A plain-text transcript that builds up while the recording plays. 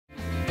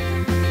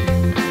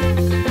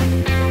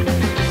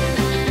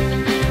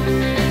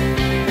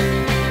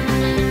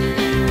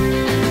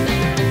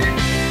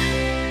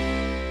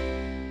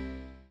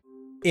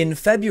In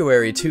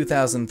February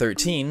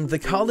 2013, the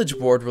College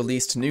Board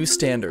released new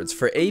standards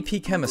for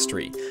AP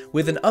Chemistry,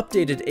 with an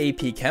updated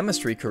AP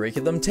Chemistry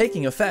curriculum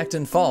taking effect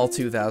in fall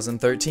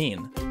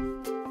 2013.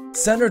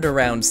 Centered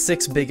around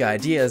 6 big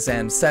ideas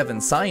and 7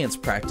 science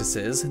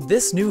practices,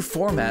 this new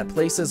format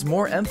places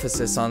more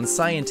emphasis on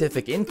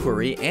scientific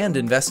inquiry and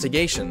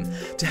investigation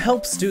to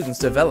help students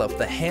develop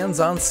the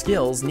hands-on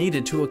skills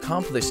needed to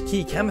accomplish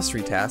key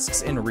chemistry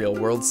tasks in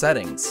real-world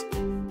settings.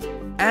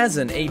 As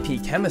an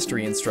AP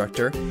Chemistry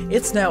instructor,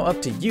 it's now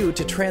up to you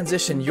to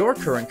transition your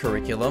current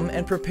curriculum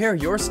and prepare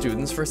your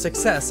students for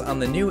success on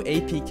the new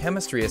AP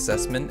Chemistry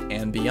assessment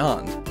and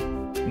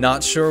beyond.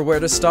 Not sure where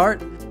to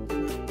start?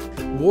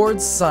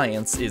 Ward's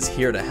Science is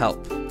here to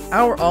help.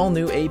 Our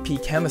all-new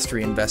AP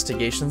Chemistry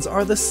investigations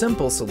are the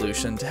simple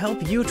solution to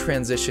help you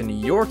transition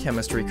your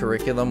chemistry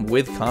curriculum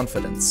with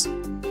confidence.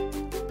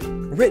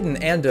 Written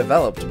and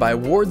developed by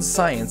Ward's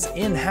Science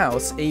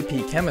in-house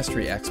AP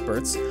Chemistry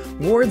experts,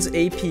 Ward's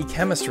AP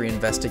Chemistry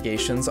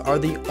investigations are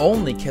the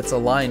only kits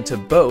aligned to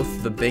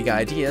both the big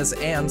ideas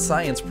and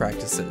science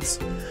practices.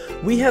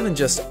 We haven't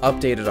just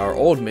updated our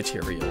old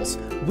materials,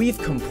 we've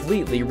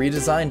completely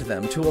redesigned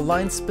them to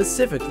align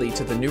specifically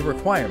to the new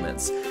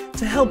requirements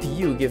to help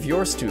you give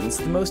your students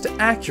the most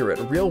accurate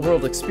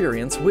real-world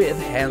experience with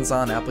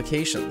hands-on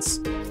applications.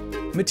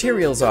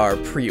 Materials are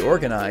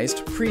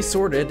pre-organized,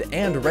 pre-sorted,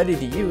 and ready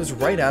to use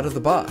right out of the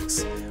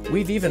box.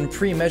 We've even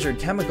pre-measured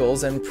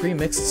chemicals and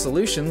pre-mixed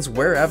solutions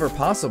wherever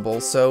possible,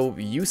 so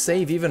you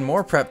save even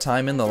more prep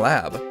time in the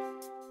lab.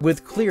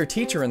 With clear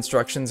teacher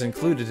instructions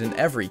included in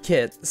every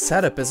kit,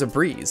 setup is a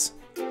breeze.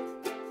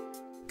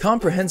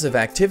 Comprehensive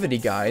activity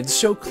guides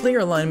show clear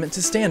alignment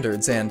to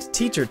standards, and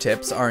teacher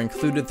tips are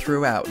included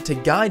throughout to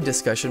guide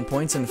discussion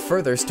points and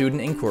further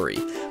student inquiry.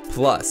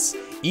 Plus,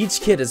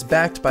 each kit is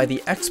backed by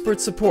the expert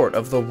support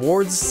of the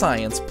Ward's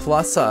Science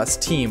Plus Us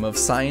team of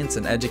science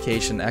and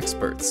education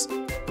experts.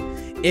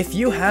 If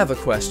you have a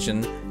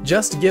question,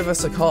 just give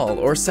us a call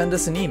or send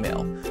us an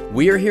email.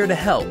 We are here to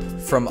help,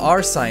 from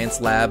our science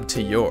lab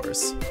to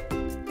yours.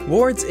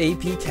 Ward's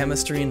AP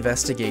Chemistry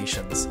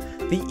Investigations,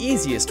 the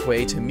easiest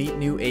way to meet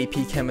new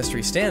AP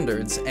Chemistry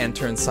standards and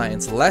turn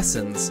science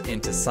lessons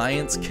into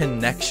science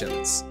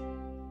connections.